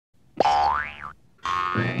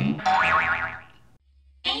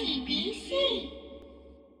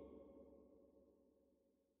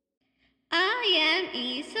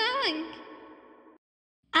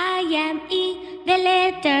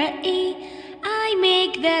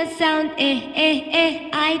make the sound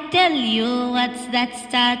I tell you what's that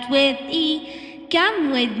start with E.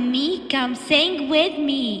 Come with me, come sing with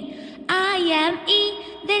me. I am E,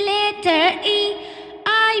 the letter E.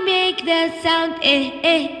 I make the sound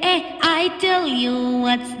I tell you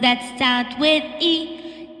what's that start with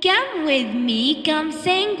E. Come with me, come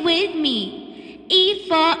sing with me. E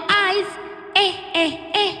for eyes,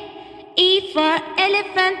 E for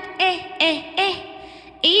elephant,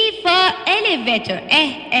 E for elevator,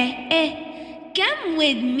 Come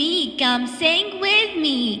with me, come sing with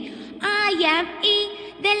me. I am E,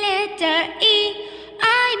 the letter E.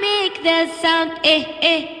 I make the sound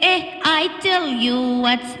I tell you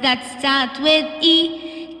what's that start with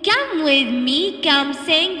E. Come with me, come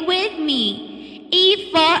sing with me.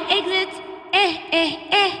 E for exit,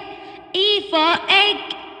 E for egg,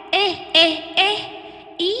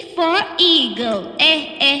 E for eagle,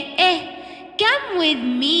 Come with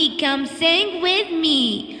me, come sing with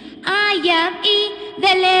me. I am E,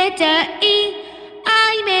 the letter E.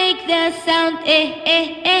 I make the sound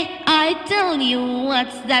I tell you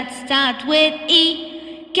what's that start with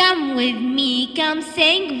E. Come with me, come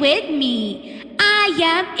sing with me. I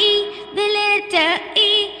am E, the letter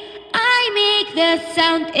E. I make the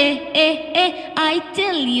sound I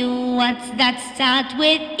tell you what's that start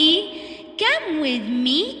with E. Come with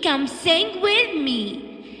me, come sing with me.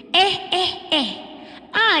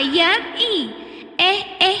 I am E,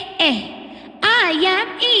 I am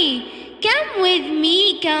E. Come with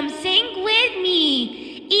me, come sing with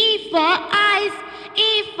me. E for eyes,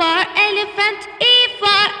 E for elephant, E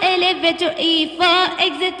for elevator, E for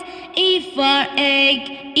exit, E for egg,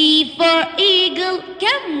 E for eagle.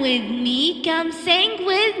 Come with me, come sing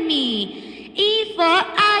with me. E for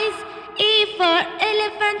eyes, E for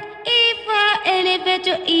elephant, E for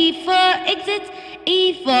elevator, E for exit,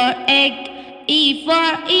 E for egg, E for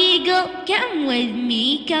eagle. Come with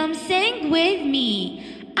me, come sing with me.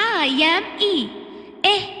 I am E,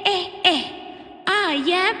 I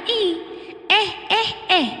am E,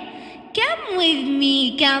 Come with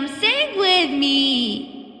me, come sing with me.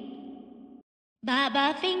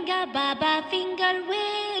 Baba finger,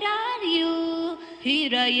 where are you?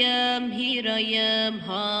 Here I am,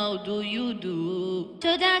 how do you do?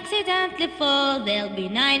 Should accidentally fall, there'll be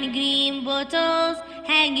 9 green bottles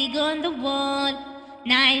hanging on the wall.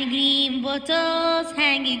 9 green bottles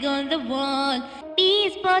hanging on the wall.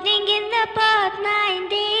 Bees boarding in the pot, 9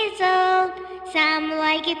 days old. Some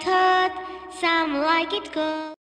like it hot, some like it cold.